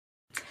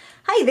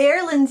Hi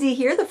there, Lindsay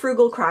here, the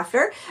Frugal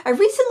Crafter. I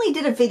recently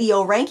did a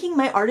video ranking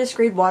my artist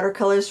grade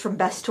watercolors from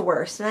best to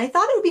worst, and I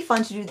thought it would be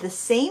fun to do the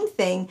same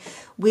thing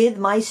with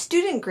my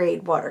student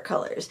grade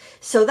watercolors.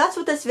 So that's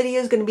what this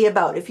video is going to be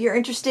about. If you're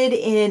interested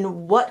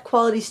in what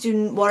quality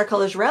student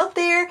watercolors are out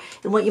there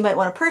and what you might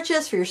want to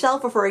purchase for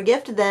yourself or for a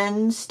gift,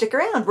 then stick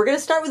around. We're going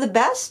to start with the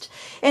best,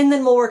 and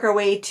then we'll work our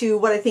way to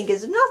what I think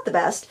is not the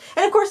best.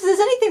 And of course, if there's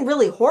anything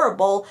really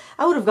horrible,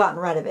 I would have gotten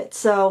rid of it.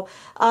 So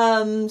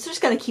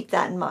just going to keep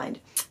that in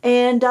mind.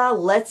 And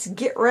let's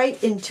get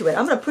right into it.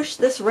 I'm going to push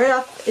this right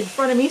up in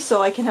front of me so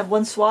I can have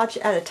one swatch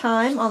at a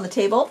time on the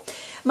table.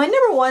 My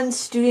number one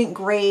student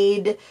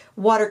grade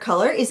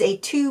watercolor is a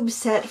tube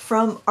set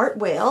from Art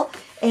Whale,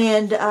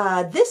 and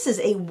this is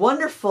a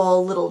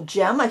wonderful little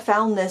gem. I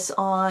found this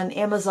on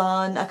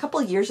Amazon a couple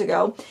of years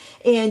ago,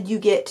 and you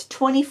get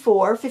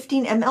 24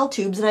 15 ml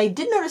tubes, and I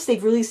did notice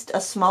they've released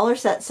a smaller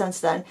set since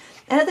then,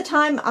 and at the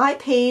time I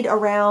paid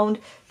around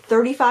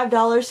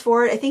 $35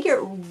 for it. I think it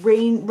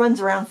runs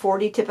around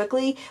 $40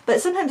 typically, but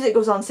sometimes it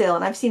goes on sale,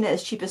 and I've seen it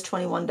as cheap as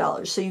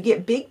 $21. So you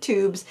get big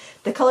tubes.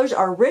 The colors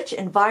are rich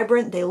and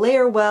vibrant. They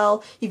layer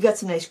well. You've got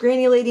some nice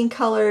granulating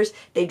colors.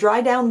 They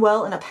dry down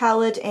well in a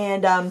palette,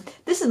 and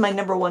this is my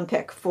number one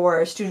pick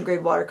for student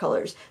grade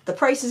watercolors. The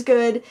price is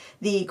good.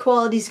 The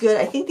quality's good.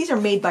 I think these are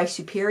made by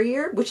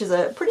Superior, which is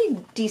a pretty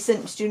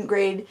decent student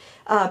grade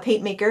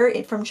paint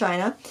maker from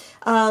China.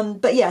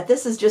 But yeah,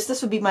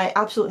 this would be my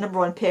absolute number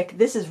one pick.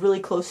 This is really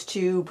close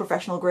to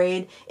professional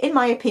grade, in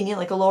my opinion,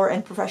 like a lower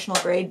end professional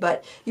grade,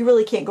 but you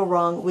really can't go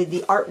wrong with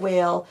the Art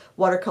Whale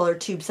watercolor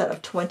tube set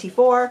of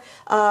 24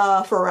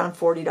 for around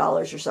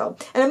 $40 or so.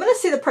 And I'm going to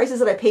say the prices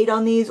that I paid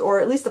on these, or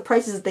at least the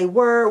prices that they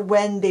were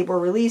when they were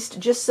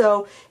released, just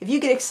so if you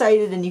get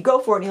excited and you go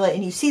for it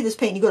and you see this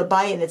paint and you go to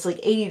buy it and it's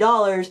like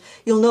 $80,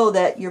 you'll know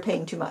that you're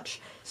paying too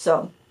much.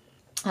 So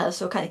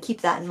kind of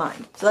keep that in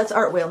mind. So that's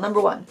Art Whale,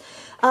 number one.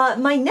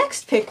 My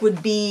next pick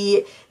would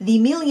be the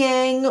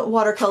Milyang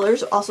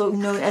watercolors, also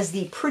known as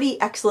the Pretty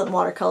Excellent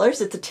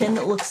watercolors. It's a tin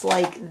that looks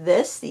like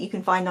this that you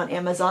can find on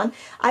Amazon.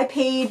 I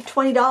paid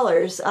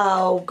 $20,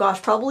 oh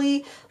gosh,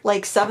 probably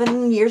like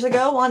 7 years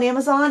ago on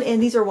Amazon,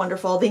 and these are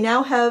wonderful. They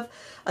now have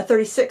a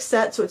 36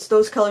 set, so it's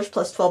those colors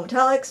plus 12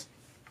 metallics,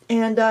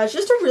 and it's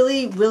just a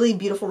really, really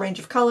beautiful range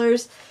of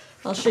colors.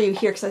 I'll show you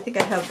here because I think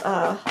I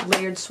have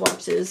layered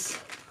swatches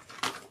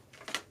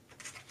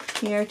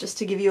here just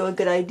to give you a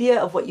good idea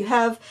of what you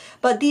have,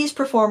 but these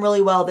perform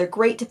really well. They're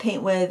great to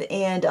paint with,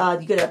 and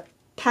you get a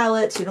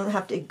palette, so you don't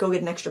have to go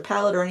get an extra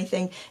palette or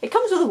anything. It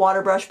comes with a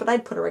water brush, but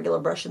I'd put a regular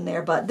brush in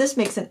there, but this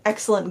makes an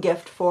excellent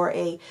gift for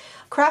a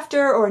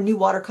crafter or a new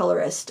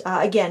watercolorist.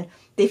 Again,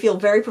 they feel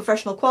very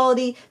professional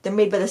quality. They're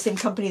made by the same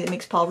company that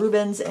makes Paul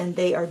Rubens, and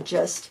they are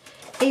just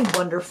a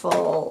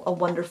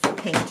wonderful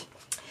paint.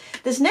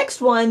 This next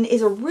one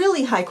is a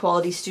really high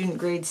quality student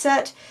grade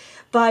set,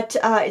 but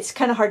it's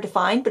kind of hard to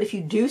find, but if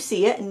you do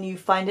see it and you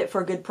find it for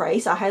a good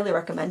price, I highly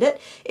recommend it.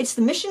 It's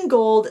the Mission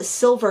Gold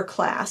Silver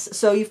Class.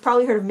 So you've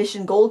probably heard of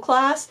Mission Gold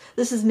Class.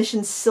 This is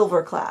Mission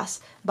Silver Class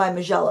by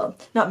Magello.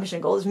 Not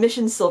Mission Gold, it's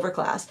Mission Silver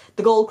Class.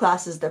 The Gold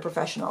Class is the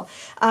professional.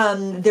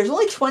 There's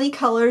only 20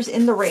 colors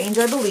in the range,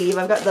 I believe.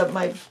 I've got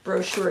my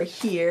brochure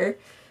here.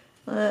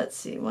 Let's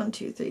see, 1,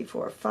 2, 3,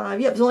 4, 5.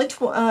 Yep, there's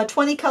only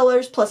 20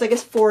 colors, plus I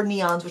guess 4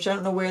 neons, which I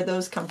don't know where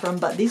those come from,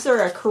 but these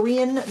are a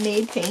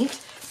Korean-made paint.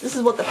 This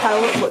is what the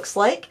palette looks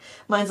like.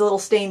 Mine's a little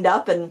stained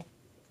up, and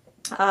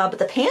but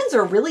the pans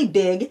are really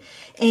big,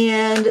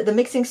 and the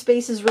mixing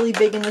space is really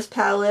big in this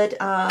palette.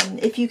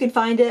 If you can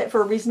find it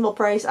for a reasonable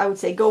price, I would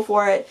say go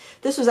for it.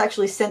 This was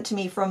actually sent to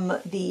me from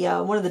the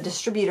one of the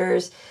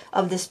distributors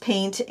of this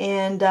paint,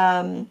 and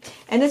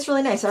it's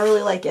really nice. I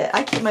really like it.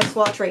 I keep my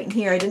swatch right in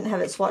here. I didn't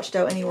have it swatched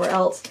out anywhere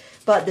else,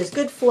 but there's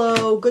good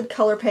flow, good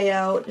color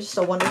payout. Just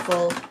a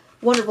wonderful,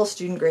 wonderful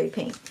student grade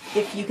paint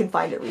if you can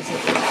find it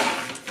reasonably.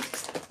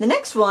 The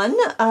next one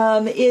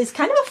is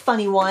kind of a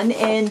funny one,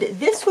 and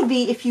this would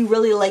be if you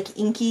really like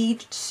inky,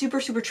 super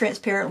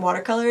transparent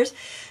watercolors.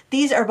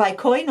 These are by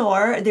Koh i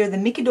Noor. They're the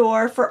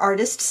Mikador for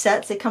Artist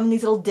sets. They come in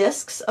these little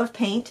discs of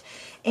paint,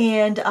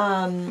 and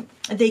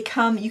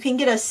you can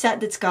get a set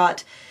that's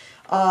got,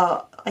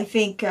 I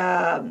think,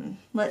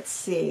 let's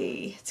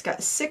see, it's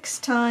got 6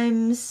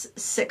 times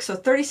 6, so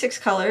 36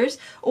 colors,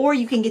 or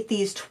you can get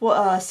these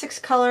 6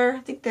 color, I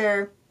think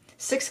they're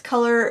 6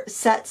 color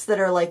sets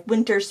that are like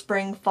winter,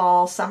 spring,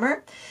 fall,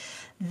 summer.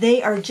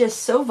 They are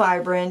just so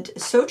vibrant,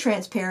 so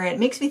transparent. It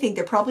makes me think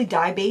they're probably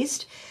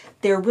dye-based.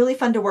 They're really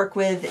fun to work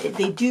with.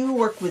 They do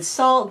work with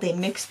salt. They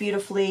mix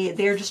beautifully.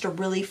 They're just a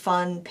really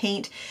fun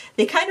paint.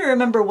 They kind of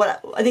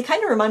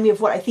remind me of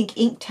what I think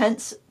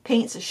Inktense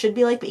paints should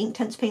be like, but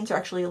Inktense paints are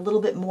actually a little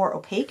bit more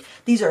opaque.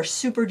 These are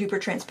super duper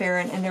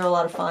transparent, and they're a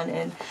lot of fun,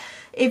 and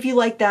if you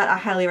like that, I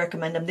highly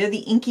recommend them. They're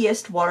the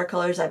inkiest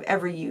watercolors I've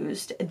ever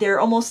used. They're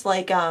almost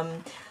like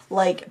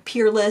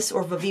Peerless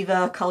or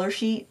Viviva color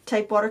sheet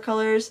type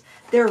watercolors.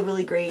 They're a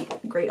really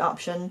great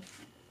option.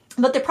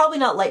 But they're probably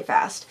not light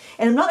fast.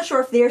 And I'm not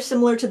sure if they're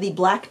similar to the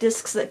black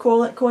discs that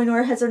Koh i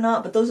Noor has or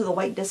not, but those are the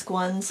white disc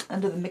ones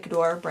under the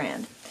Mikador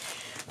brand.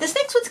 This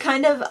next one's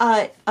kind of,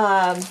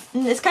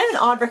 it's kind of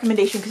an odd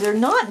recommendation because they're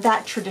not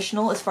that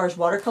traditional as far as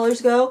watercolors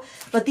go,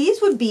 but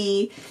these would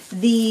be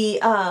the,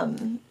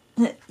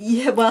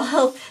 yeah,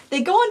 well,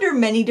 they go under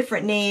many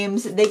different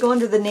names. They go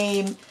under the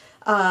name,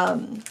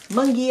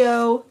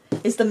 Mungio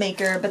is the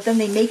maker, but then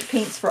they make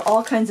paints for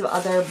all kinds of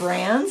other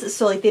brands.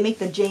 So like they make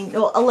the Jane,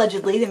 well,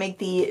 allegedly they make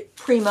the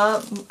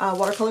Prima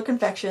watercolor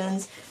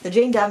confections, the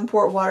Jane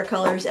Davenport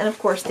watercolors, and of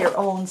course their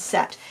own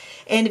set.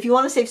 And if you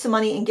want to save some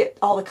money and get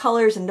all the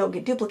colors and don't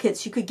get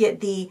duplicates, you could get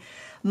the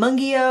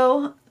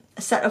Mungio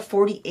set of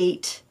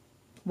 48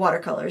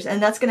 watercolors,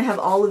 and that's going to have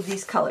all of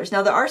these colors.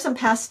 Now there are some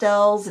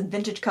pastels and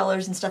vintage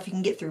colors and stuff you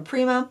can get through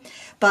Prima,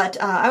 but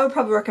I would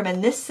probably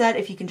recommend this set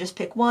if you can just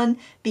pick one,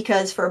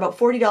 because for about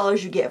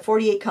 $40 you get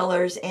 48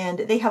 colors, and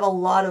they have a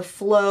lot of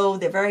flow.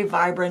 They're very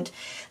vibrant.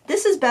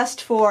 This is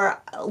best for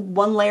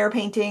one layer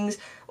paintings,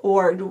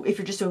 or if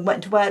you're just doing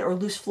wet to wet or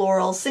loose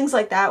florals, things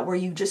like that where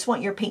you just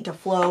want your paint to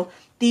flow.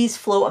 These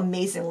flow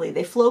amazingly.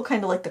 They flow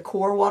kind of like the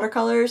core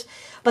watercolors,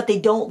 but they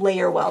don't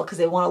layer well because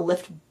they want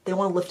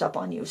to lift up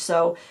on you.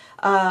 So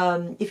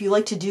if you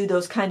like to do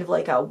those kind of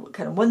like a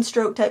kind of one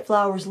stroke type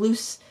flowers,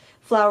 loose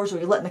flowers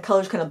where you're letting the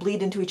colors kind of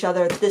bleed into each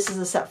other, this is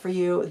a set for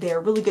you. They're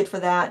really good for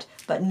that,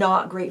 but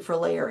not great for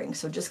layering.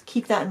 So just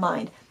keep that in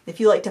mind. If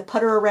you like to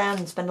putter around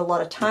and spend a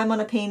lot of time on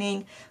a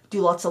painting,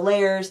 do lots of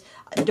layers,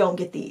 don't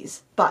get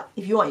these. But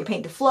if you want your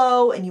paint to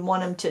flow and you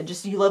want them to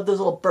just, you love those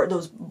little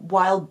those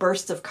wild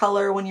bursts of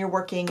color when you're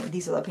working,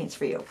 these are the paints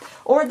for you.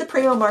 Or the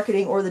Primo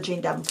Marketing or the Jane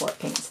Davenport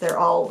paints. They're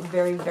all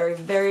very, very,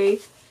 very,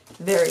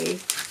 very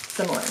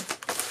similar.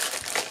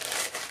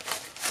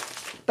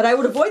 But I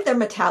would avoid their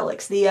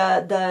metallics.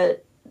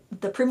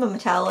 The Prima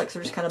metallics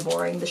are just kind of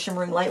boring. The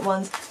shimmering light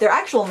ones, their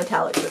actual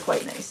metallics are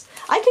quite nice.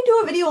 I could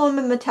do a video on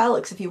my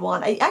metallics if you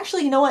want. I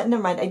actually, you know what?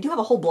 Never mind. I do have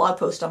a whole blog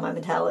post on my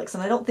metallics,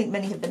 and I don't think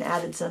many have been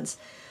added since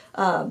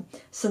I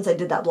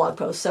did that blog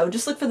post. So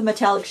just look for the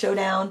Metallic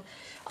Showdown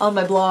on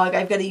my blog.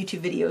 I've got a YouTube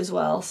video as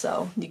well,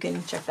 so you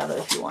can check that out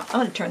if you want. I'm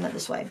going to turn that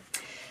this way.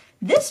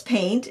 This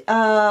paint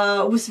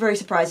was very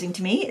surprising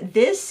to me.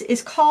 This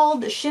is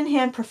called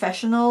Shinhan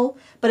Professional,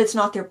 but it's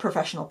not their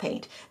professional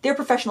paint. Their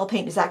professional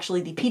paint is actually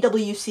the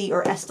PWC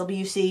or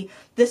SWC.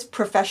 This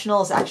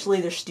professional is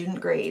actually their student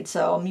grade,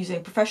 so I'm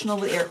using professional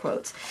with air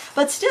quotes.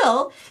 But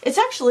still, it's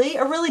actually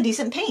a really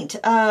decent paint.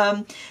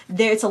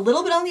 It's a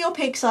little bit on the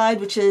opaque side,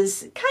 which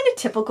is kind of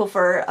typical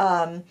for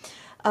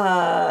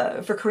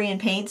Korean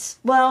paints.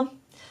 Well,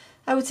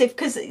 I would say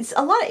because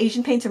a lot of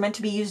Asian paints are meant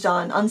to be used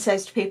on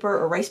unsized paper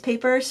or rice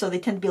paper, so they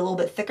tend to be a little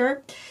bit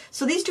thicker.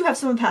 So these do have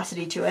some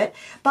opacity to it,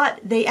 but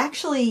they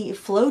actually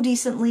flow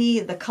decently.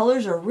 The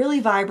colors are really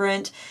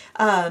vibrant.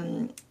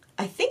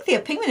 I think they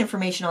have pigment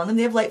information on them.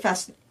 They have light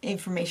fast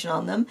information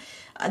on them.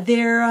 I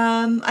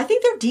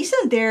think they're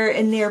decent there,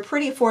 and they're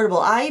pretty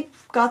affordable. I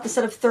got the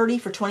set of 30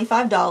 for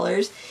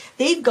 $25.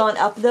 They've gone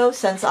up though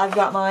since I've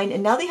got mine,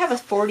 and now they have a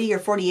 40 or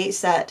 48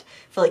 set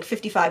for like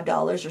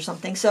 $55 or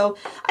something. So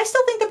I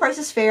still think the price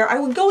is fair. I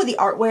would go with the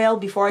Art Whale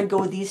before I'd go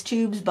with these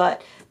tubes,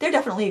 but they're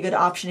definitely a good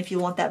option if you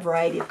want that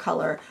variety of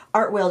color.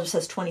 Art Whale just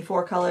has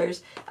 24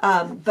 colors,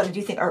 but I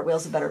do think Art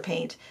Whale's a better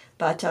paint.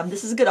 But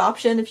this is a good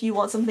option if you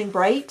want something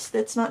bright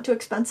that's not too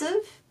expensive,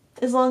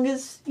 as long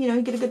as, you know,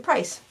 you get a good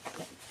price.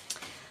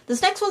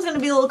 This next one's going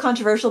to be a little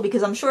controversial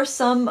because I'm sure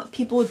some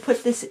people would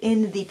put this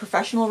in the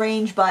professional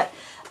range, but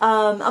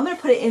I'm going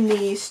to put it in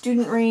the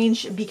student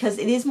range because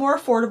it is more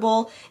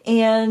affordable,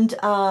 and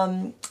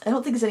I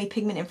don't think there's any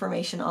pigment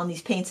information on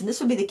these paints. And this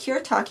would be the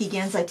Kuretake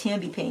Gansai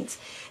Tambi paints.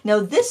 Now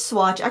this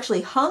swatch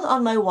actually hung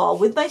on my wall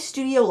with my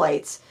studio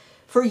lights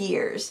for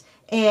years,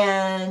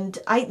 and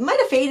I might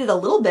have faded a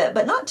little bit,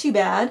 but not too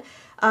bad.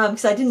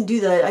 Because I didn't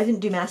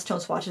do mass tone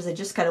swatches. I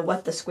just kind of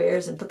wet the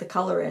squares and put the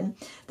color in.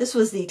 This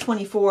was the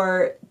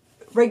 24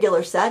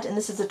 regular set, and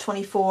this is a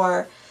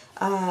 24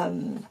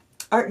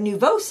 Art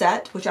Nouveau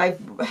set, which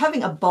I'm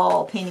having a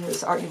ball painting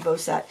this Art Nouveau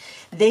set.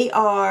 They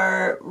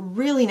are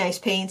really nice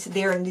paints.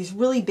 They're in these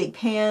really big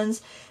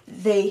pans.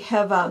 They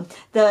have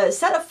the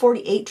set of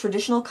 48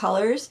 traditional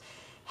colors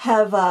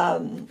have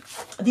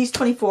these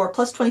 24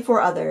 plus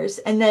 24 others,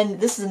 and then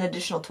this is an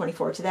additional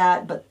 24 to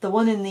that, but the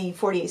one in the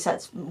 48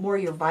 set's more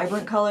your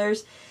vibrant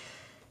colors.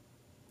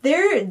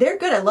 They're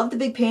good. I love the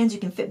big pans. You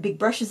can fit big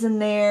brushes in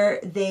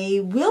there. They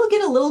will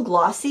get a little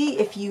glossy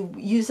if you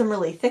use them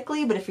really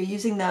thickly, but if you're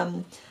using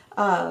them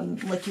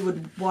like you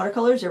would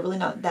watercolors, they're really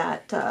not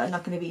that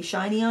not going to be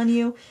shiny on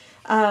you.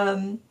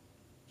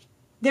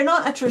 They're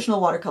not a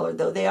traditional watercolor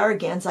though. They are a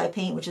Gansai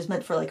paint, which is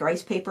meant for like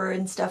rice paper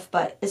and stuff.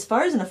 But as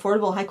far as an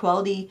affordable, high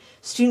quality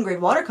student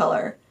grade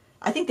watercolor,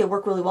 I think they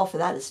work really well for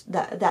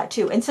that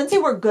too. And since they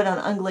work good on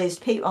unglazed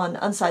paper, on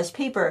unsized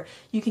paper,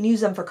 you can use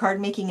them for card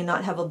making and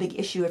not have a big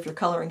issue if you're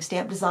coloring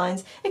stamp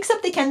designs.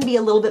 Except they can be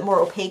a little bit more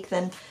opaque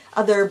than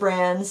other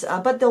brands,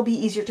 but they'll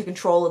be easier to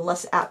control and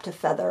less apt to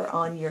feather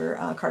on your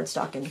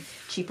cardstock and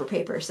cheaper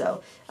paper.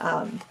 So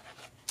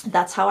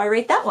that's how I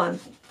rate that one.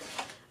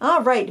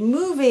 All right,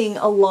 moving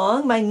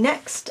along, my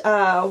next,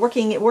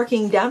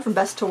 working down from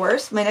best to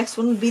worst, my next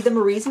one would be the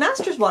Marie's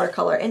Masters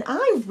watercolor. And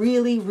I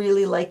really,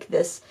 really like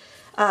this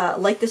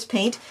like this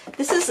paint.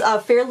 This is a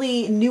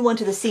fairly new one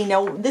to the scene.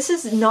 Now, this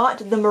is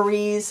not the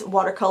Marie's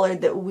watercolor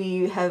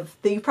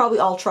that you probably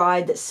all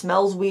tried, that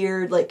smells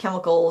weird, like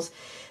chemicals,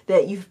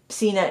 that you've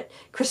seen at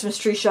Christmas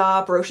Tree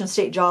Shop or Ocean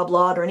State Job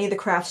Lot or any of the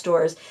craft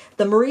stores.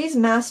 The Marie's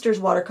Masters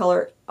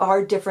watercolor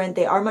are different.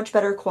 They are much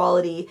better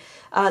quality.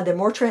 They're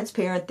more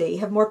transparent. They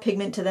have more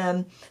pigment to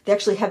them. They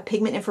actually have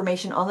pigment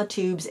information on the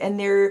tubes, and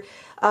they're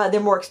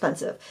more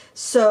expensive.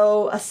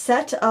 So a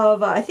set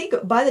of, I think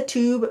by the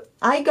tube,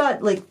 I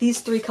got like these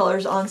 3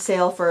 colors on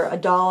sale for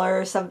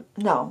 $1.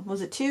 No,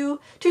 was it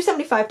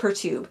 $2.75 per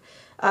tube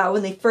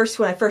when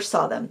I first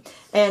saw them,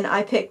 and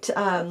I picked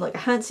like a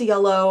Hansa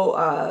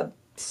yellow,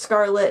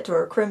 scarlet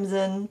or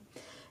crimson,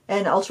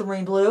 and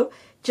ultramarine blue,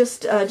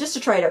 just to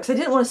try it out, because I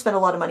didn't want to spend a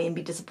lot of money and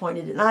be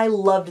disappointed, and I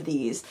loved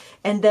these.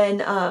 And then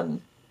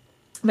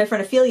my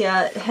friend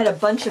Ophelia had a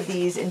bunch of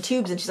these in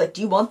tubes, and she's like,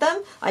 do you want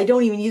them? I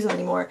don't even use them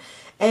anymore.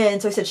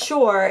 And so I said,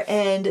 sure.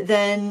 And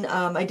then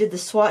I did the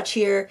swatch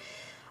here.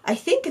 I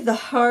think the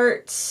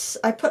hearts,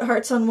 I put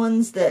hearts on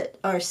ones that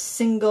are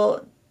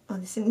single.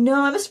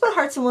 No, I must put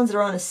hearts on ones that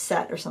are on a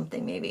set or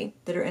something, maybe,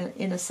 that are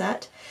in a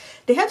set.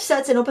 They have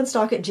sets in open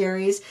stock at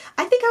Jerry's.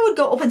 I think I would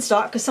go open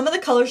stock because some of the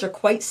colors are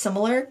quite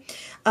similar.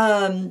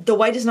 The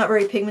white is not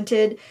very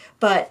pigmented,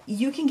 but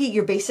you can get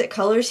your basic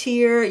colors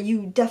here.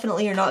 You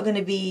definitely are not going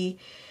to be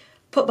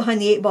put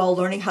behind the 8 ball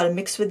learning how to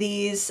mix with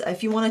these.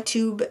 If you want a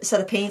tube set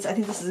of paints, I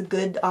think this is a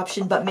good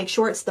option, but make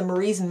sure it's the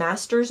Marie's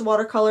Masters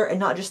watercolor and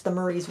not just the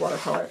Marie's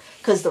watercolor,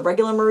 because the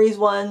regular Marie's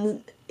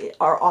ones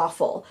are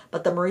awful,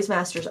 but the Marie's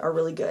Masters are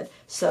really good.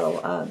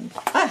 So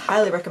I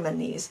highly recommend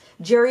these.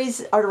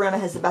 Jerry's Artorama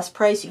has the best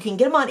price. You can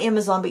get them on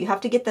Amazon, but you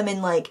have to get them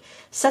in like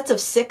sets of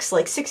 6,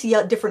 like 6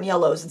 different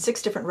yellows and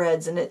 6 different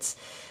reds, and it's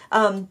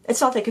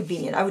not that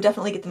convenient. I would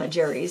definitely get them at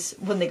Jerry's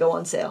when they go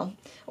on sale,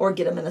 or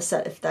get them in a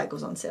set if that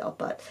goes on sale.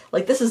 But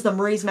like, this is the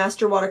Marie's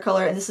Master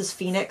watercolor, and this is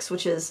Phoenix,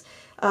 which is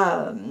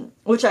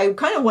which I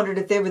kind of wondered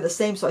if they were the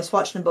same, so I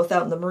swatched them both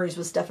out, and the Marie's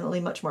was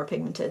definitely much more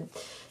pigmented.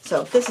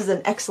 So this is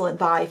an excellent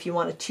buy if you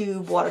want a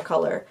tube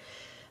watercolor.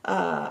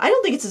 I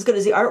don't think it's as good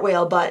as the Art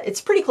Whale, but it's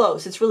pretty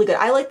close. It's really good.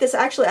 I like this,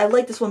 actually, I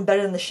like this one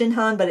better than the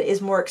Shinhan, but it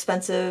is more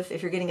expensive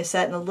if you're getting a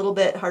set, and a little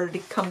bit harder to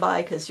come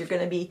by because you're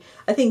going to be,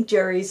 I think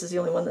Jerry's is the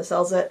only one that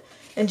sells it,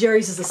 and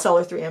Jerry's is a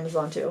seller through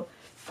Amazon too.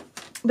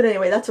 But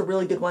anyway, that's a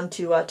really good one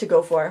to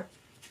go for.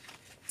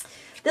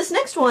 This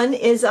next one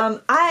is, I'm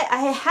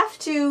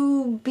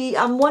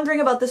wondering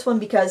about this one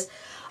because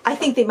I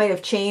think they might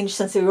have changed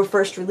since they were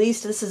first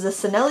released. This is a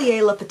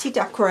Sennelier La Petite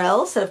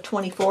Aquarelle set of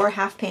 24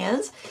 half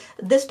pans.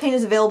 This paint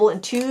is available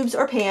in tubes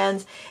or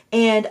pans,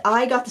 and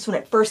I got this when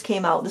it first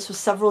came out. This was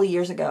several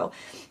years ago.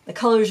 The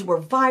colors were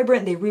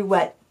vibrant, they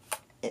re-wet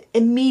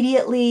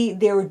immediately.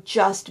 They were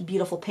just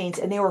beautiful paints,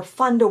 and they were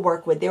fun to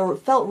work with. They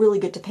felt really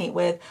good to paint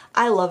with.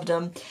 I loved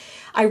them.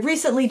 I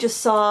recently just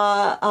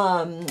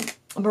saw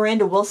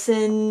Miranda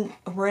Watson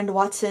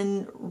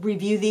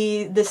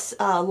review this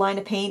line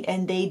of paint,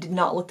 and they did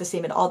not look the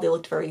same at all. They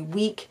looked very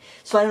weak.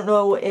 So I don't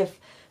know if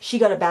she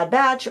got a bad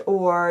batch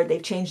or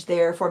they've changed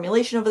their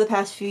formulation over the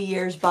past few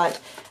years, but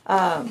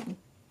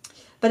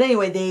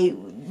anyway,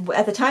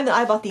 at the time that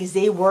I bought these,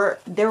 they were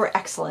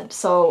excellent.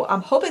 So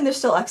I'm hoping they're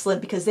still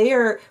excellent because they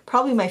are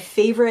probably my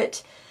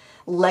favorite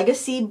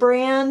legacy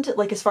brand,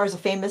 like as far as a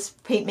famous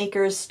paint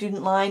maker's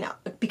student line,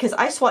 because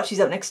I swatched these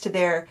out next to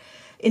their,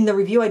 in the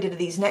review I did of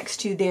these,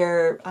 next to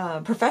their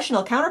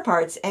professional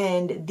counterparts,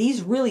 and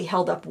these really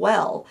held up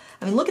well.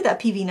 I mean, look at that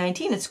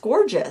PV19, it's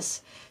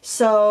gorgeous.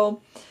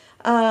 So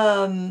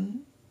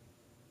I'm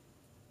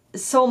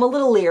a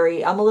little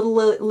leery. I'm a little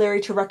leery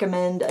to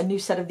recommend a new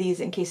set of these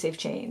in case they've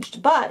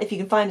changed. But if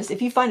you find a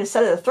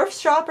set at a thrift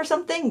shop or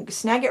something,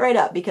 snag it right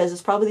up because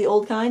it's probably the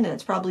old kind and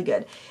it's probably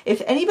good.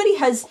 If anybody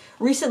has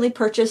recently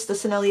purchased the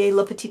Sennelier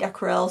La Petite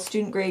Aquarelle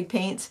student grade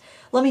paints,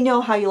 let me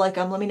know how you like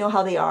them. Let me know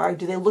how they are.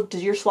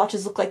 Does your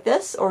swatches look like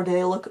this, or do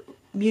they look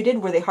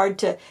muted? Were they hard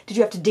to, did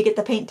you have to dig at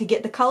the paint to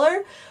get the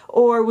color,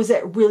 or was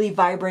it really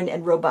vibrant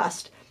and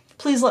robust?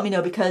 Please let me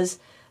know because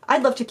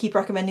I'd love to keep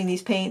recommending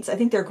these paints. I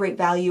think they're a great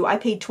value. I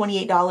paid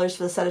 $28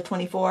 for the set of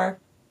 24,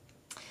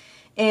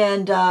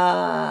 and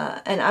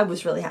I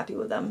was really happy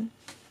with them.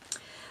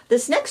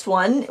 This next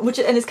one,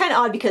 and it's kind of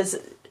odd because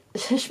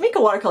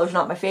Schmincke watercolor is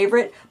not my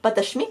favorite, but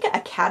the Schmincke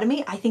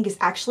Academy I think is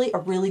actually a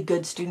really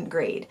good student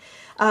grade.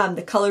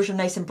 The colors are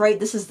nice and bright.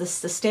 This is the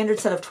standard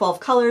set of 12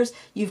 colors.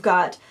 You've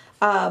got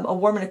a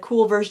warm and a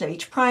cool version of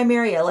each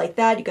primary. I like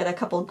that. You got a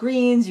couple of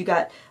greens, you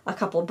got a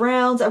couple of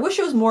browns. I wish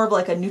it was more of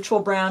like a neutral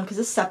brown because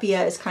this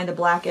sepia is kind of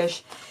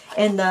blackish,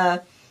 and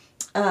the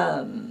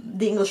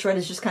English red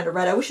is just kind of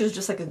red. I wish it was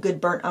just like a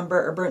good burnt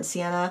umber or burnt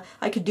sienna.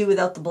 I could do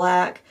without the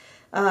black.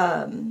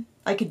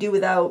 I could do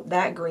without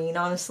that green,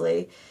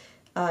 honestly.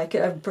 I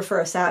prefer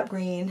a sap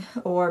green,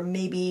 or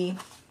maybe,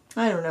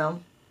 I don't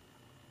know.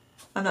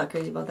 I'm not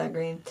crazy about that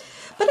green.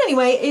 But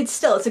anyway,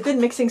 it's a good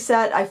mixing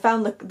set. I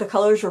found the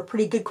colors were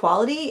pretty good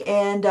quality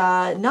and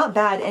not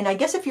bad. And I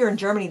guess if you're in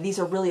Germany, these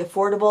are really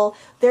affordable.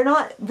 They're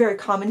not very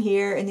common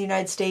here in the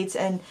United States,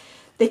 and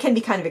they can be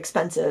kind of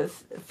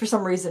expensive. For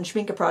some reason,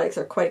 Schmincke products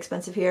are quite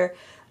expensive here.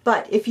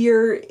 But if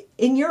you're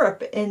in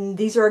Europe and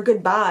these are a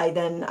good buy,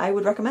 then I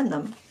would recommend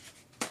them.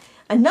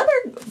 Another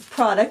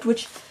product,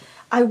 which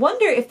I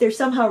wonder if they're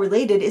somehow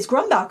related, is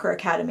Grumbacher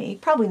Academy.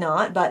 Probably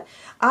not, but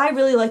I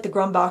really like the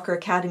Grumbacher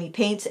Academy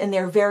paints, and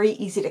they're very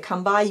easy to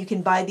come by. You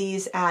can buy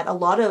these at a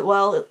lot of,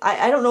 well,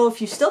 I don't know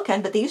if you still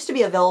can, but they used to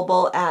be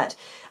available at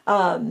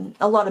a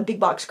lot of big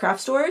box craft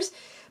stores.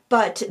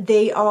 But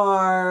they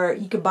are,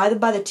 you can buy them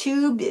by the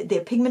tube, they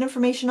have pigment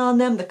information on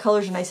them, the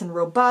colors are nice and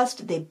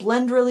robust, they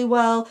blend really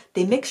well,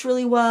 they mix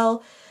really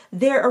well.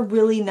 They're a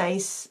really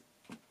nice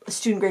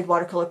student grade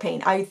watercolor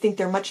paint. I think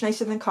they're much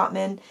nicer than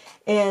Cotman,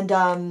 and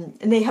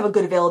they have a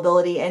good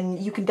availability, and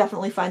you can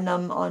definitely find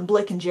them on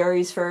Blick and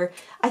Jerry's for,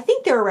 I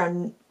think they're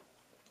around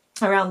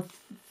under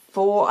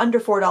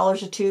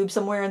 $4 a tube,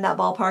 somewhere in that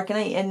ballpark,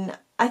 and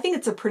I think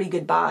it's a pretty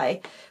good buy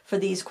for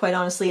these, quite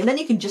honestly. And then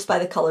you can just buy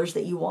the colors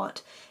that you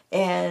want.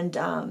 And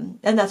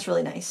that's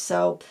really nice.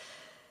 So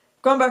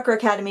Grumbacher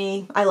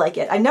Academy, I like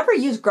it. I never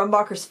used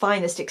Grumbacher's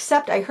Finest,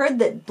 except I heard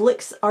that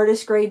Blick's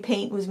artist grade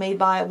paint was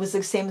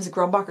the same as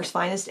Grumbacher's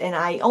Finest, and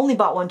I only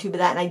bought one tube of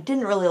that, and I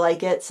didn't really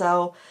like it.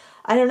 So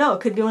I don't know.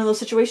 It could be one of those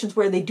situations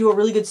where they do a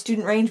really good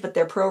student range, but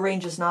their pro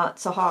range is not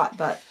so hot.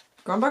 But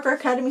Grumbacher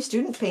Academy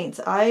student paints,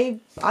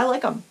 I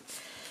like them.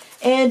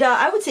 And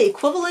I would say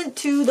equivalent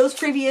to those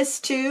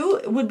previous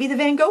two would be the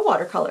Van Gogh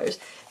watercolors.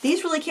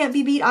 These really can't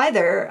be beat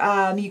either.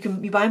 You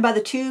buy them by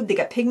the tube. They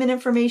got pigment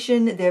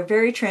information. They're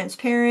very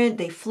transparent.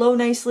 They flow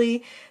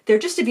nicely. They're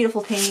just a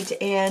beautiful paint,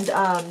 and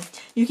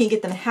you can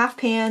get them in half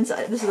pans.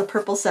 This is a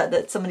purple set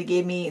that somebody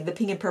gave me, the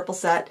pink and purple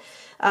set,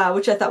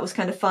 which I thought was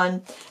kind of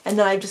fun. And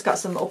then I've just got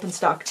some open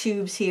stock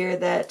tubes here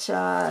that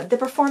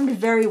performed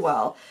very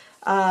well.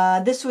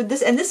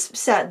 This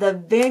set, the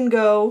Van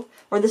Gogh,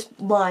 or this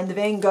line, the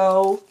Van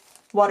Gogh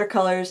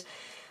watercolors,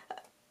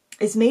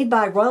 is made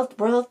by Royal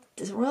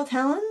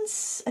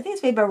Talons? I think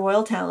it's made by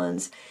Royal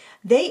Talons.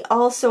 They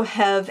also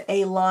have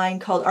a line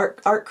called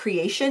Art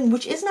Creation,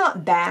 which is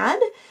not bad,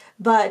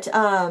 but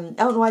I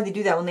don't know why they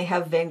do that when they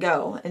have Van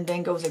Gogh, and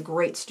Van Gogh is a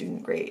great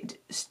student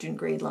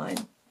grade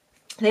line.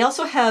 They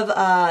also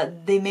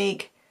have they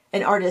make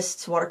an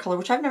artist's watercolor,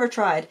 which I've never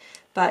tried,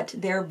 but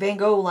their Van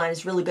Gogh line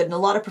is really good, and a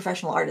lot of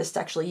professional artists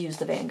actually use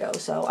the Van Gogh,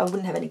 so I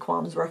wouldn't have any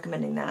qualms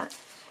recommending that.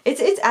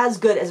 It's as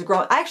good as a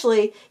grown.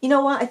 Actually, you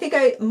know what? I think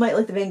I might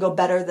like the Van Gogh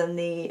better than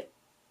the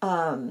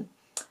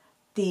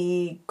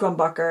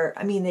Grumbacher.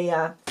 I mean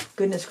the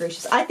goodness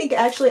gracious. I think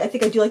I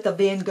do like the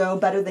Van Gogh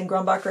better than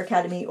Grumbacher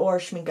Academy or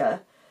Schminke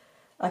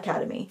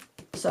Academy.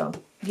 So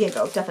Van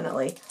Gogh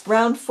definitely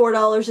around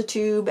 $4 a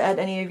tube at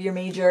any of your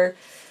major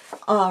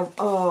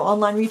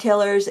online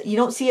retailers. You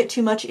don't see it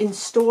too much in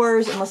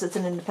stores unless it's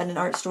an independent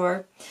art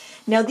store.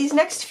 Now these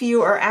next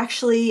few are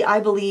actually, I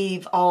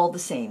believe, all the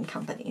same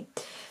company.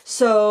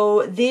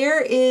 So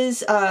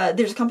there's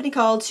a company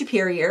called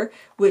Superior,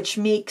 which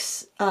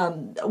makes,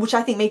 which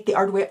I think make the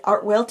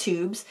Artwell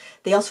tubes.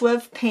 They also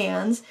have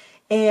pans,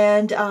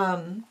 and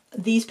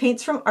these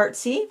paints from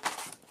Artsy,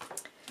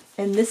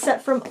 and this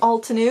set from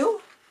Altenew,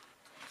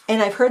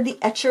 and I've heard the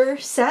Etcher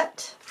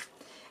set,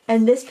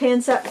 and this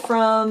pan set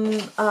from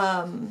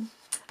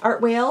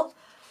Artwell,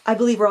 I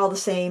believe are all the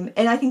same.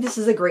 And I think this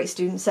is a great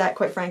student set,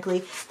 quite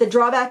frankly. The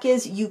drawback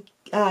is you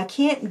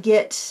can't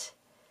get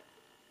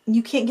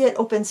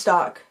open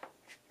stock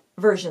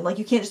version. Like,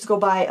 you can't just go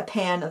buy a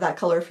pan of that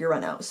color if you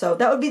run out. So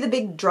that would be the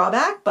big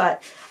drawback,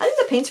 but I think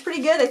the paint's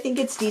pretty good. I think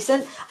it's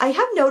decent. I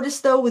have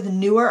noticed, though, with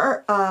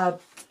newer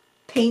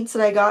paints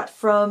that I got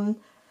from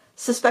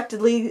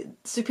suspectedly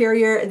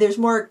Superior, there's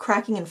more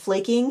cracking and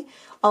flaking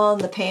on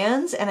the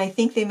pans, and I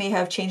think they may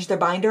have changed their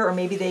binder, or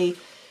maybe they,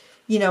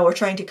 are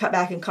trying to cut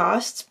back in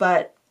costs,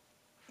 but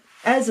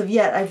as of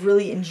yet, I've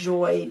really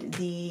enjoyed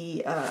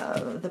the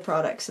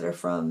products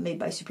that are made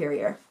by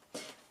Superior.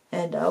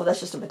 And oh, that's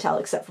just a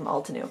metallic set from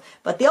Altenew.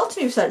 But the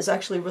Altenew set is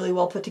actually really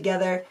well put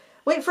together.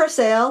 Waiting for a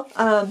sale.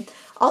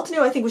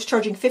 Altenew, I think, was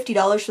charging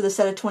 $50 for the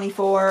set of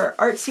 24.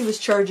 Artsy was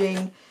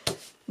charging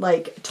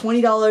like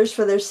 $20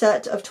 for their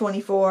set of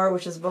 24,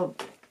 which is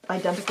about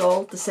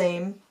identical, the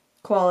same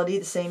quality,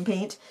 the same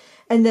paint.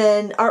 And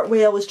then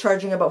Artwell was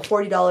charging about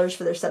 $40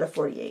 for their set of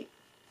 48.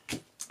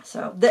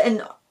 So,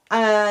 this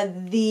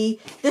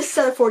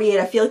set of 48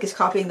 I feel like is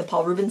copying the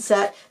Paul Rubens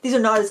set. These are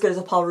not as good as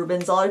the Paul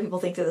Rubens. A lot of people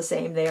think they're the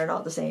same. They are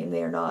not the same.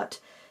 They are not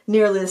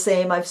nearly the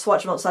same. I've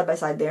swatched them out side by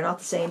side. They are not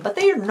the same, but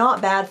they are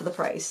not bad for the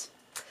price.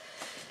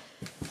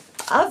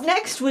 Up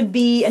next would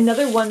be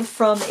another one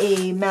from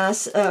a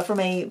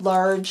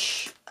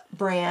large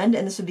brand,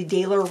 and this would be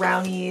Daler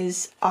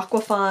Rowney's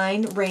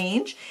Aquafine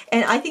range.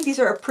 And I think these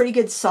are a pretty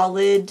good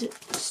solid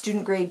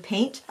student grade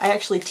paint. I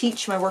actually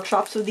teach my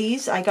workshops with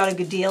these. I got a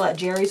good deal at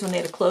Jerry's when they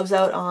had a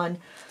closeout on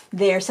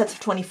their sets of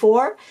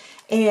 24,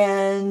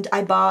 and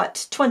I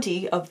bought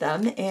 20 of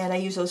them, and I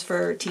use those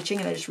for teaching,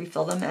 and I just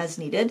refill them as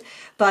needed.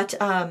 But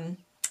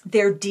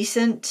they're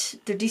decent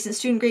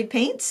student grade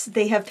paints.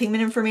 They have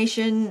pigment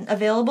information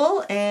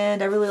available,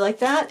 and I really like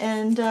that.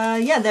 And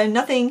yeah, they're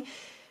nothing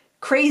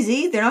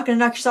crazy. They're not going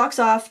to knock your socks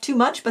off too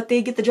much, but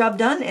they get the job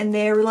done and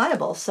they're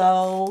reliable.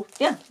 So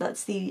yeah,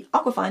 that's the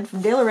Aquafine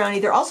from Daler-Rowney.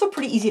 They're also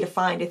pretty easy to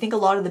find. I think a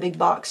lot of the big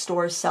box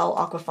stores sell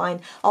Aquafine,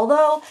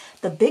 although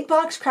the big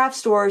box craft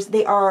stores,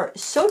 they are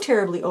so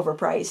terribly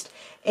overpriced,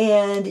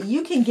 and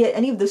you can get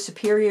any of the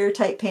superior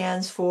type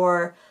pans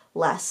for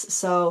less.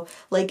 So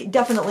like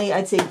definitely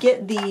I'd say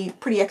get the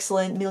pretty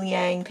excellent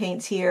Mill-Yang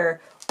paints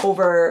here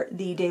over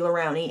the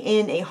Daler-Rowney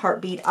in a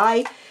heartbeat.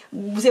 I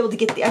was able to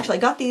get actually I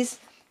got these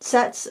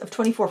sets of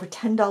 24 for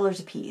 $10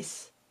 a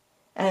piece,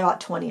 and I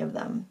bought 20 of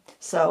them.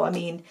 So I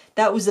mean,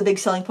 that was the big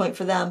selling point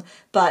for them,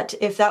 but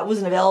if that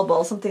wasn't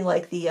available, something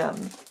like the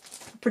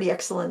pretty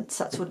excellent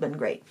sets would have been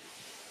great.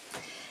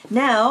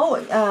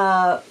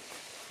 Now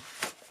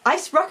I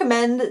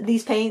recommend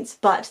these paints,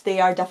 but they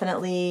are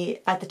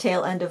definitely at the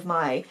tail end of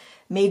my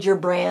major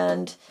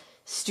brand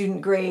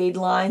student grade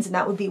lines, and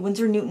that would be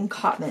Winsor Newton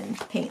Cotman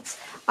paints.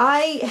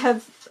 I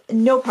have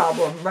no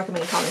problem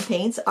recommending Cotman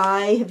paints.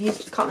 I have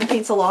used Cotman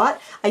paints a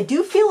lot. I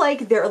do feel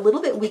like they're a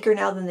little bit weaker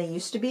now than they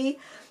used to be.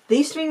 They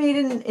used to be made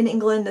in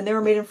England, and they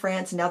were made in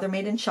France, and now they're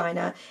made in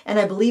China. And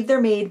I believe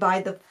they're made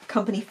by the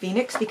company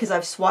Phoenix, because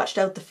I've swatched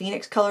out the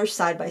Phoenix colors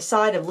side by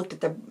side. I've looked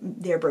at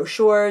their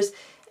brochures.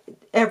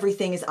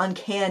 Everything is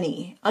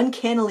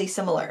uncannily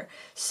similar.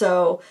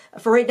 So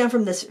for right down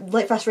from this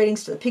light fast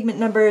ratings to the pigment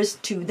numbers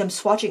to them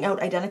swatching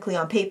out identically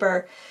on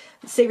paper,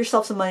 save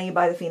yourself some money,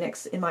 buy the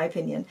Phoenix, in my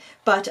opinion.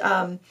 But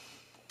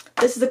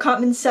this is a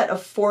Cotman set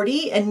of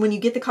 40, and when you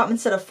get the Cotman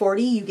set of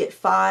 40, you get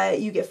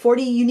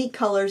 40 unique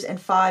colors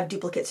and 5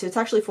 duplicates. So it's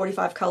actually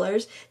 45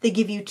 colors. They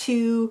give you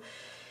two.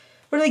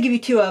 What do they give you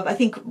two of? I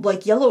think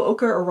like yellow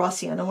ochre or raw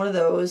sienna, one of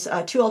those. 2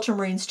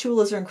 ultramarines, 2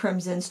 alizarin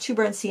crimsons, 2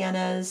 burnt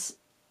siennas,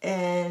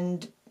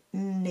 and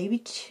maybe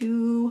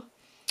 2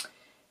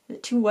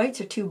 whites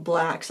or 2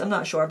 blacks. I'm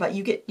not sure, but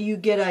you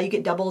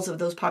get doubles of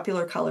those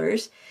popular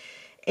colors.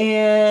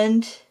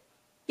 And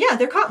yeah,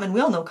 they're Cotman.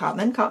 We all know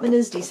Cotman. Cotman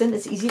is decent.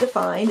 It's easy to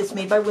find. It's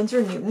made by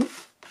Winsor Newton.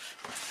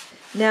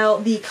 Now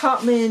the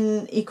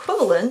Cotman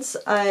equivalents,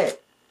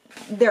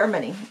 there are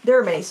many. There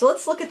are many. So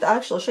let's look at the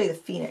actual. I'll show you the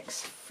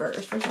Phoenix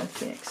first. Where's my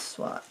Phoenix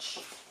swatch?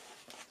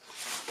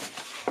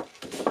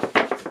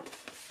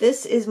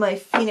 This is my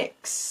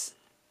Phoenix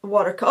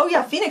watercolor. Oh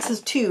yeah, Phoenix has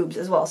tubes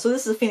as well. So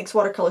this is a Phoenix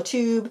watercolor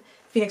tube,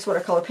 Phoenix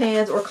watercolor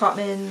pans, or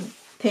Cotman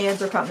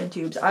pans or Cotman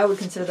tubes. I would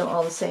consider them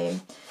all the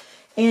same.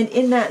 And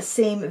in that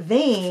same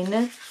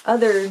vein,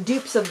 other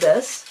dupes of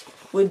this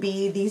would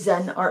be the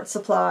Zen Art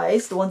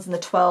Supplies, the ones in the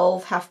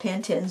 12 half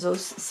pan tins.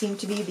 Those seem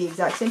to be the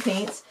exact same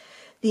paints.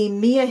 The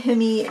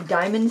Miyahimi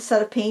Diamond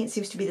set of paint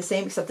seems to be the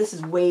same, except this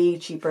is way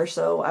cheaper,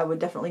 so I would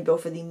definitely go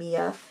for the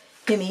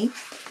Miyahimi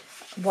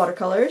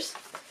watercolors.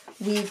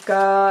 We've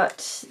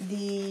got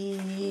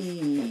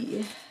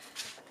the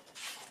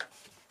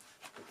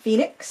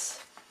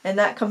Phoenix, and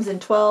that comes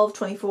in 12,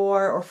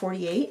 24, or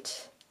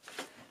 48.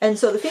 And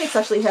so the Phoenix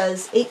actually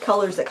has 8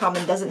 colors that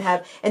Cotman doesn't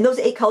have, and those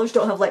 8 colors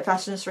don't have light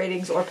fastness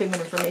ratings or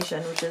pigment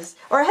information, which is,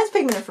 or it has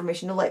pigment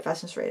information, no light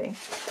fastness rating.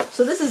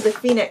 So this is the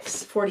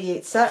Phoenix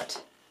 48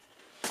 set,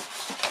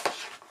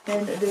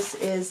 and this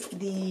is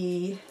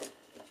the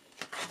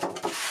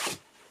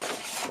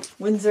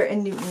Winsor &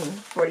 Newton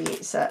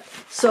 48 set.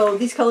 So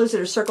these colors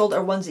that are circled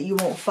are ones that you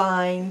won't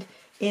find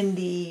in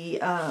the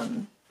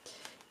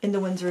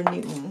Winsor &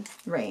 Newton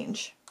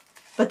range.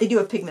 But they do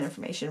have pigment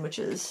information, which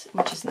is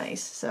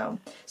nice. So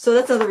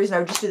that's another reason I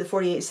would just do the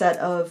 48 set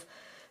of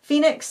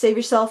Phoenix, save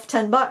yourself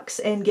 $10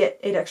 and get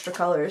 8 extra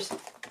colors.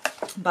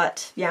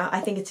 But yeah,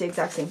 I think it's the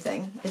exact same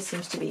thing. It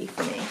seems to be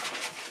for me.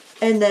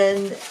 And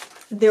then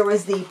there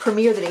was the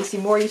Premier that AC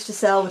Moore used to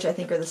sell, which I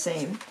think are the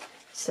same.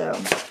 So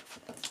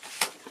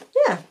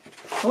yeah,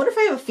 I wonder if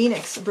I have a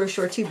Phoenix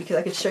brochure too, because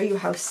I could show you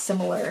how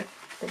similar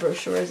the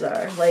brochures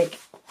are. Like,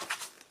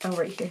 oh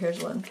right here,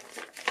 here's one.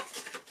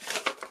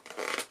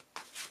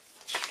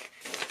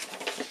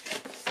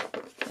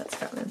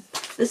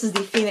 This is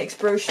the Phoenix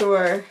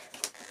brochure.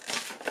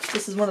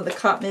 This is one of the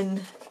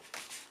Cotman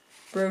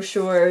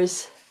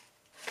brochures.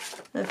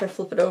 And if I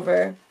flip it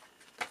over,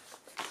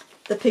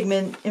 the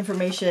pigment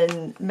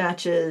information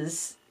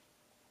matches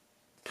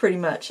pretty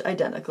much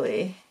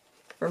identically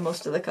for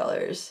most of the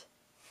colors.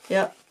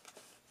 Yep.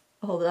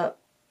 I'll hold it up.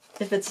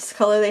 If it's a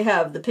color they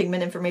have, the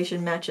pigment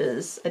information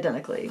matches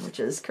identically, which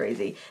is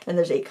crazy. And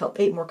there's 8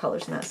 more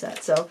colors in that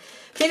set. So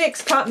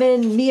Phoenix,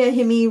 Cotman,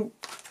 Miyahimi,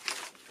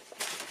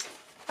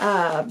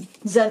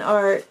 Zen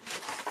Art,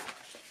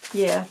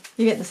 yeah,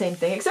 you're getting the same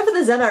thing, except for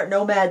the Zen Art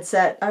Nomad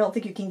set. I don't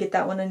think you can get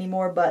that one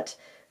anymore, but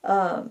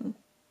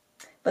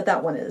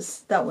that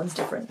one's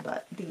different.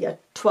 But the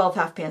 12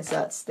 half pan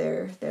sets,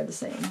 they're the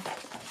same.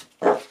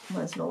 That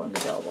one's no longer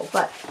available.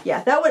 But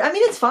yeah, that would, I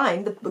mean, it's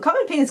fine. The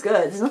Cotman paint is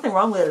good. There's nothing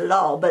wrong with it at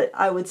all. But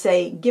I would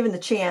say, given the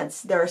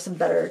chance, there are some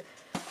better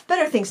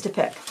things to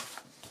pick.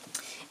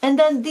 And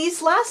then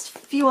these last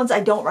few ones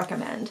I don't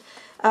recommend.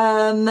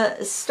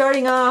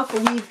 Starting off,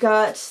 we've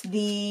got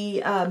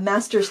the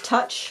Master's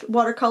Touch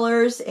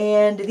watercolors,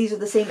 and these are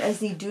the same as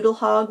the Doodle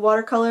Hog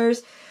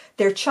watercolors.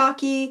 They're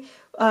chalky.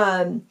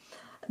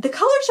 The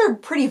colors are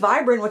pretty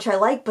vibrant, which I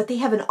like, but they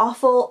have an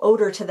awful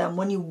odor to them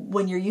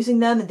when you're using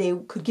them. They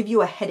could give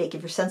you a headache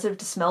if you're sensitive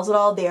to smells at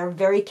all. They are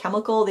very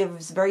chemical. They have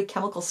this very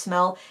chemical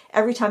smell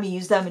every time you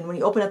use them, and when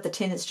you open up the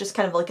tin, it's just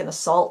kind of like an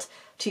assault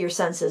to your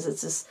senses.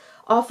 It's this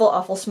awful,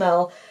 awful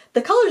smell.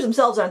 The colors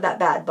themselves aren't that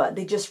bad, but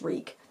they just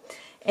reek.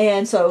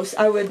 And so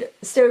I would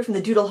stay away from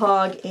the Doodle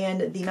Hog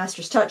and the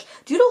Master's Touch.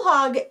 Doodle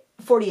Hog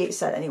 48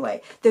 set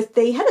anyway.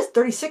 They had a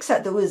 36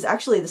 set that was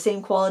actually the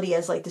same quality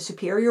as like the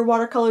superior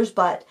watercolors,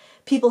 but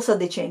people said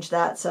they changed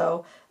that,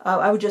 so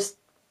I would just,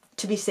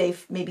 to be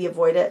safe, maybe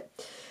avoid it.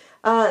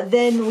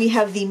 Then we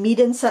have the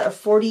Meeden set of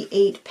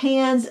 48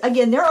 pans.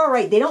 Again, they're all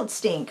right. They don't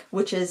stink,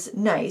 which is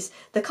nice.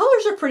 The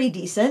colors are pretty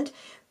decent,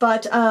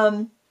 but they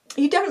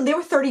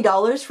were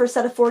 $30 for a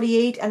set of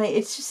 48, and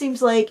it just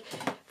seems like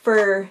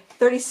for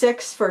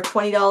 36 for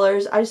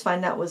 $20, I just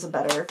find that was a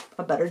better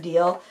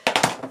deal.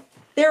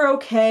 They're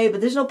okay, but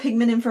there's no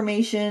pigment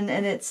information,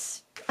 and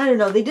it's, I don't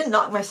know, they didn't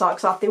knock my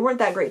socks off. They weren't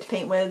that great to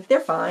paint with.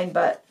 They're fine,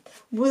 but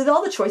with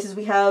all the choices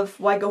we have,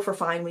 why go for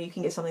fine when you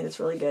can get something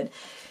that's really good?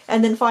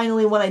 And then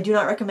finally, one I do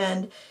not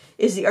recommend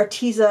is the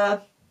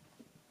Arteza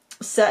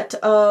set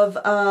of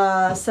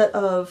I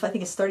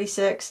think it's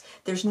 36.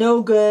 There's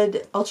no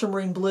good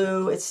ultramarine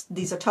blue.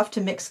 These are tough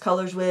to mix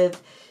colors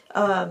with.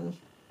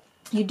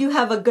 You do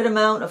have a good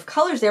amount of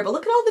colors there, but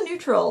look at all the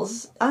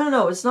neutrals. I don't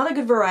know, it's not a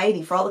good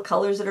variety for all the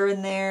colors that are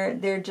in there.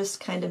 They're just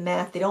kind of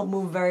meh. They don't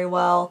move very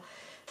well.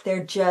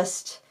 They're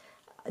overpriced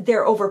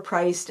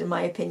in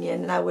my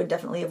opinion, and I would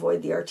definitely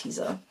avoid the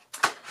Arteza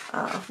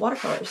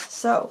watercolors.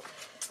 So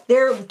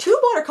their tube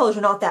watercolors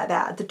are not that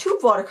bad. The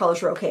tube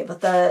watercolors are okay,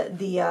 but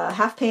the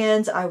half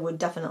pans, I would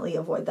definitely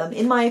avoid them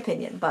in my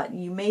opinion, but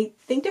you may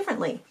think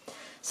differently.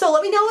 So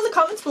let me know in the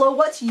comments below,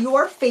 what's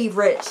your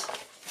favorite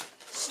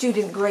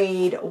student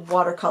grade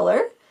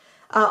watercolor?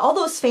 All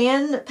those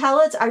fan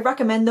palettes, I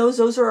recommend those.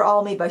 Those are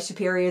all made by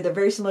Superior. They're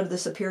very similar to the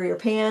Superior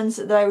pans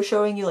that I was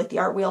showing you, like the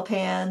Art Wheel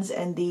pans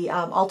and the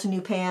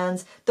Altenew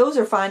pans. Those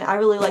are fine. I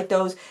really like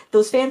those.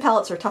 Those fan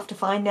palettes are tough to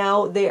find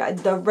now.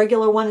 The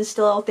regular one is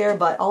still out there,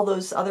 but all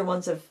those other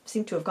ones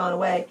seem to have gone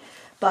away.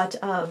 But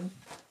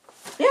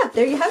yeah,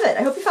 there you have it.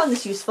 I hope you found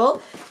this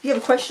useful. If you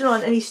have a question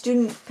on any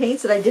student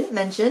paints that I didn't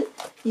mention,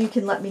 you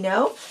can let me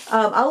know.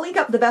 I'll link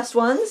up the best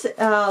ones.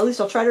 At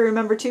least I'll try to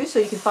remember to, so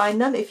you can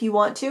find them if you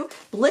want to.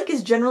 Blick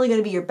is generally going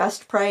to be your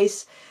best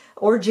price,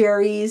 or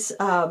Jerry's,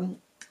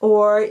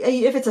 or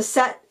if it's a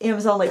set,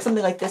 Amazon, like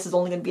something like this is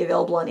only going to be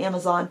available on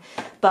Amazon.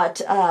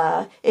 But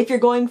if you're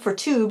going for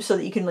tubes so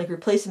that you can like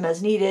replace them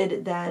as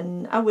needed,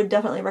 then I would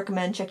definitely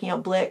recommend checking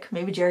out Blick,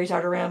 maybe Jerry's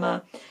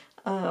Artorama,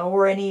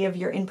 or any of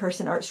your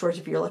in-person art stores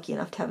if you're lucky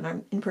enough to have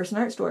an in-person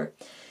art store.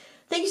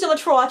 Thank you so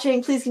much for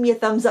watching. Please give me a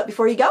thumbs up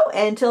before you go.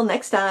 And until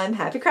next time,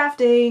 happy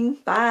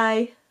crafting.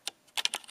 Bye.